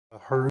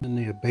Herb and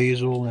the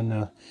basil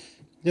and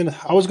then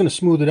I was gonna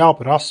smooth it out,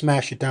 but I'll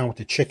smash it down with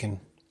the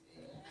chicken.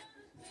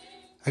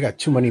 I got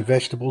too many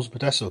vegetables, but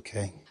that's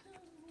okay.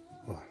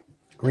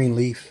 Green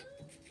leaf,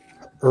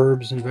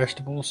 herbs and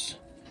vegetables.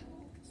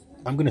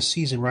 I'm gonna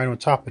season right on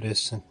top of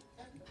this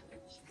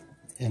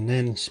and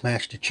then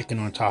smash the chicken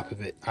on top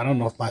of it. I don't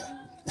know if my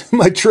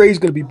my tray is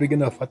gonna be big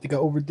enough. I think I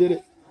overdid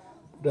it.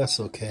 But that's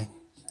okay.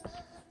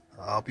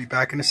 I'll be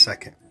back in a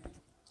second.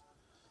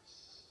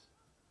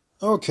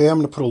 Okay, I'm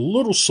going to put a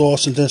little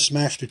sauce and then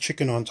smash the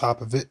chicken on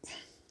top of it.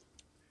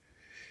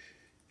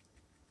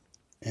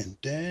 And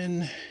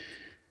then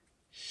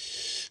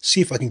see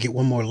if I can get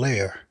one more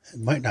layer. It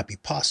might not be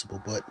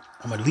possible, but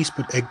I'm going to at least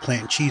put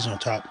eggplant and cheese on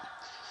top.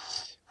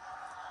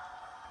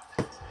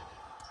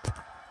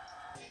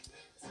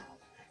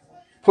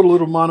 Put a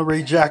little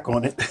Monterey Jack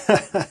on it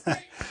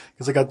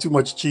because I got too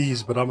much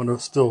cheese, but I'm going to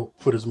still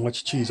put as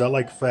much cheese. I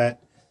like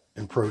fat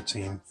and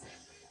protein.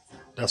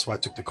 That's why I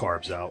took the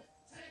carbs out.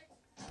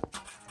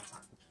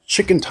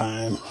 Chicken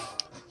time.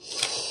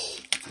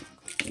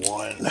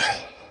 One.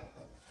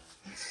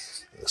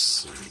 Let's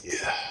see.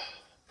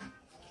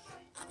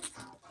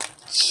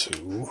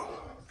 Two.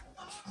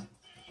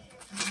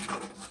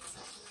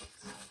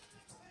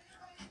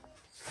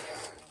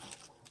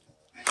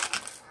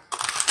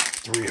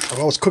 Three. If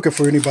I was cooking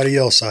for anybody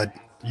else, I'd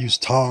use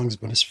tongs,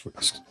 but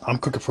I'm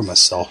cooking for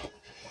myself.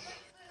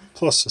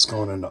 Plus, it's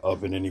going in the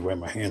oven anyway.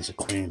 My hands are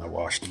clean. I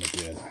washed them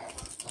again.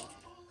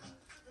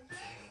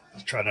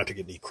 Try not to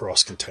get any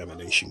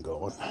cross-contamination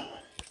going.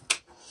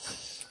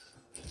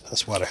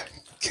 That's why the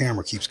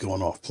camera keeps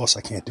going off. Plus,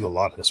 I can't do a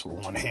lot of this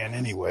with one hand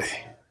anyway.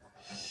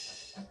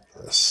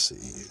 Let's see.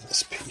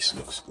 This piece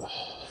looks good.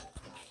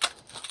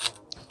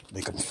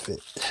 Make them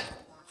fit.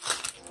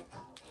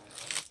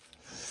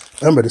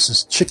 Remember, this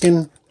is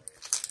chicken,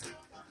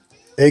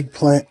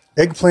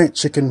 eggplant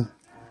chicken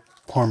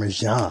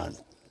parmesan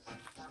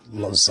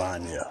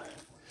lasagna.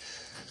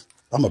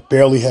 I'm going to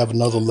barely have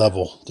another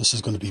level. This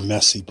is going to be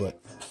messy, but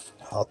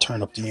I'll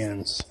turn up the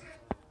ends.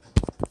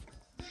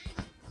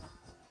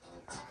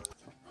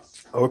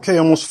 Okay,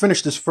 almost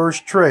finished this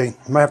first tray.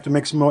 I might have to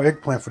make some more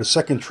eggplant for the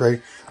second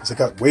tray because I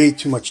got way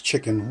too much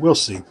chicken. We'll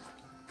see.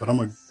 But I'm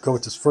going to go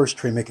with this first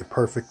tray, make it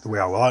perfect the way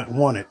I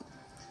want it.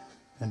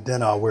 And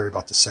then I'll worry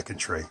about the second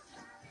tray.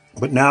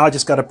 But now I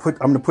just got to I'm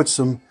going to put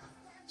some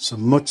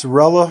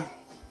mozzarella,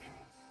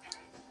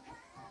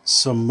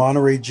 some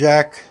Monterey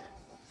Jack,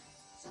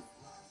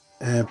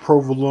 and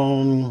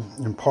provolone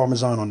and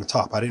parmesan on the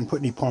top. I didn't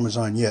put any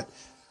parmesan yet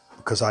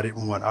because I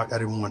didn't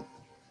want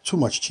too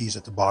much cheese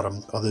at the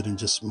bottom, other than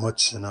just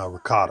mozz and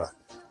ricotta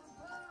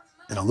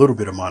and a little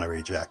bit of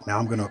Monterey Jack. Now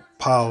I'm gonna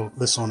pile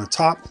this on the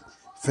top,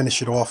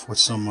 finish it off with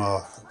some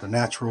the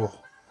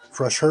natural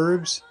fresh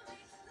herbs,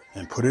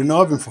 and put it in the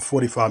oven for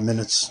 45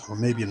 minutes or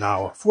maybe an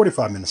hour.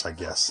 45 minutes, I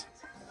guess.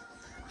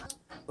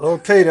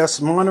 Okay, that's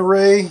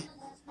Monterey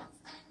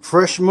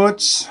fresh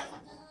mozz.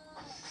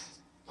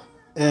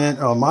 And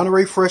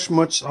Monterey fresh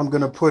mozz, I'm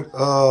going to put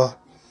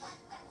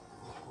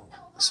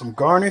some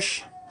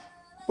garnish,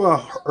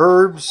 well,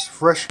 herbs,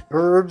 fresh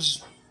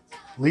herbs,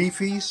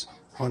 leafies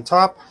on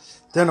top,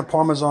 then a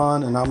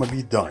parmesan, and I'm going to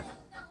be done.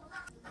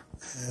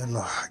 And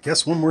I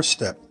guess one more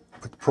step.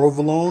 Put the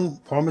provolone,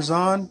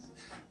 parmesan,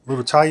 a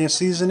little Italian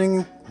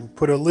seasoning, and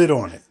put a lid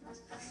on it.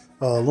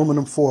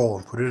 Aluminum foil,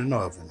 and put it in the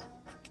oven.